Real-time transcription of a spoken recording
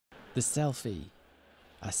The selfie,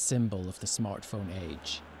 a symbol of the smartphone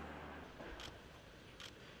age.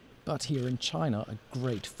 But here in China, a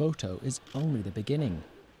great photo is only the beginning.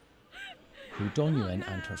 Hu Dongyuan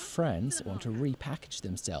and her friends want to repackage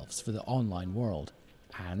themselves for the online world.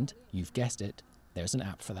 And, you've guessed it, there's an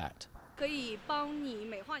app for that.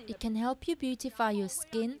 It can help you beautify your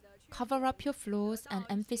skin, cover up your flaws, and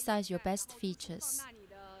emphasize your best features.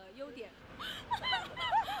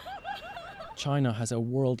 China has a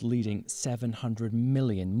world-leading 700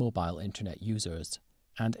 million mobile internet users.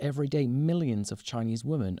 And every day millions of Chinese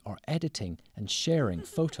women are editing and sharing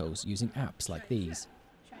photos using apps like these.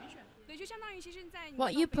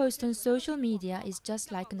 What you post on social media is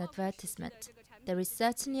just like an advertisement. There is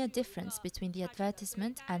certainly a difference between the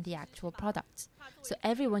advertisement and the actual product. So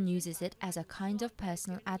everyone uses it as a kind of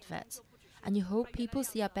personal advert. And you hope people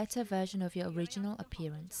see a better version of your original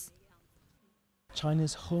appearance.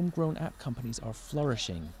 China's homegrown app companies are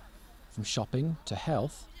flourishing. From shopping to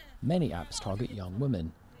health, many apps target young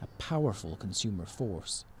women, a powerful consumer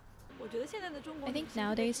force. I think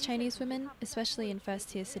nowadays Chinese women, especially in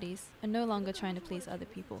first-tier cities, are no longer trying to please other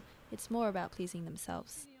people. It's more about pleasing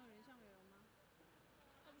themselves.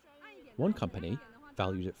 One company,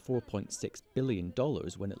 valued at $4.6 billion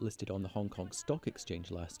when it listed on the Hong Kong Stock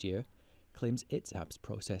Exchange last year, claims its apps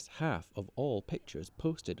process half of all pictures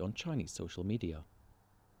posted on Chinese social media.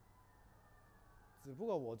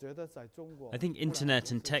 I think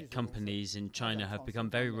internet and tech companies in China have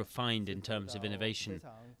become very refined in terms of innovation.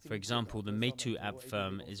 For example, the Meitu app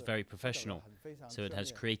firm is very professional, so it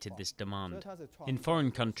has created this demand. In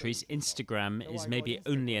foreign countries, Instagram is maybe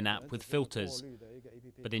only an app with filters,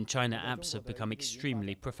 but in China, apps have become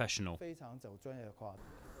extremely professional.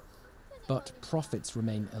 But profits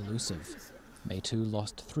remain elusive. Meitu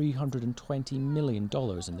lost $320 million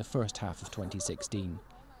in the first half of 2016.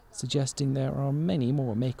 Suggesting there are many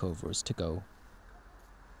more makeovers to go.